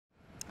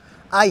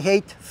I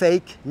hate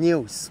fake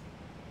news.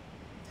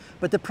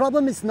 But the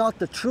problem is not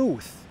the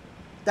truth.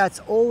 That's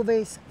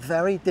always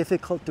very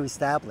difficult to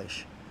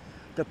establish.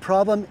 The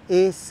problem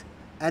is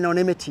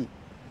anonymity.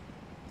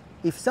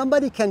 If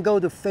somebody can go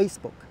to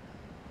Facebook,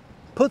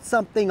 put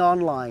something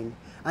online,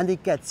 and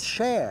it gets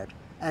shared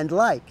and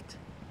liked,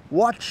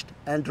 watched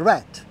and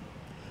read,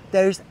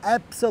 there is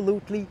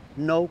absolutely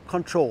no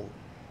control.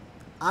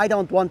 I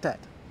don't want that.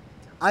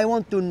 I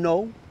want to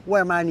know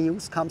where my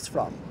news comes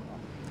from.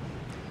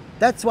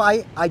 That's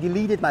why I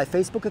deleted my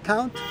Facebook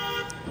account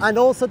and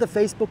also the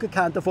Facebook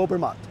account of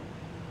Obermatt.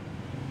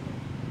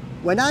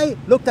 When I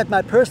looked at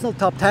my personal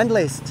top 10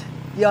 list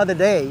the other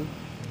day,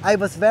 I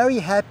was very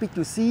happy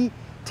to see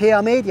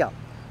tamedia,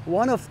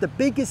 one of the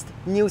biggest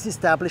news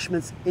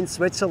establishments in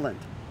Switzerland.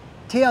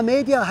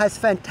 tamedia has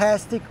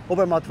fantastic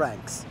Obermatt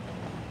ranks,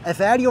 a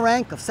value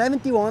rank of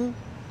 71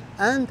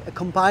 and a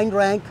combined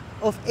rank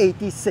of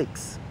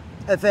 86.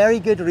 A very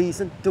good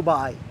reason to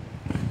buy.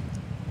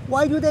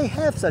 Why do they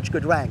have such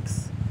good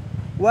ranks?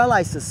 Well,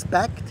 I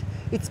suspect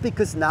it's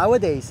because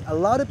nowadays a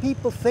lot of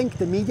people think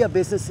the media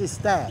business is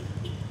dead.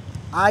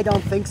 I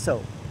don't think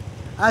so.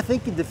 I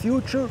think in the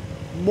future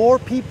more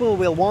people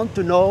will want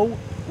to know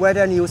where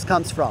their news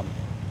comes from.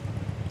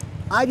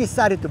 I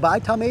decided to buy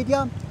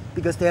tamedia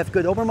because they have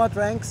good Obermatt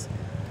ranks.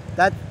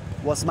 That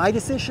was my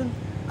decision.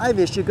 I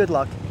wish you good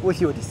luck with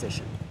your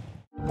decision.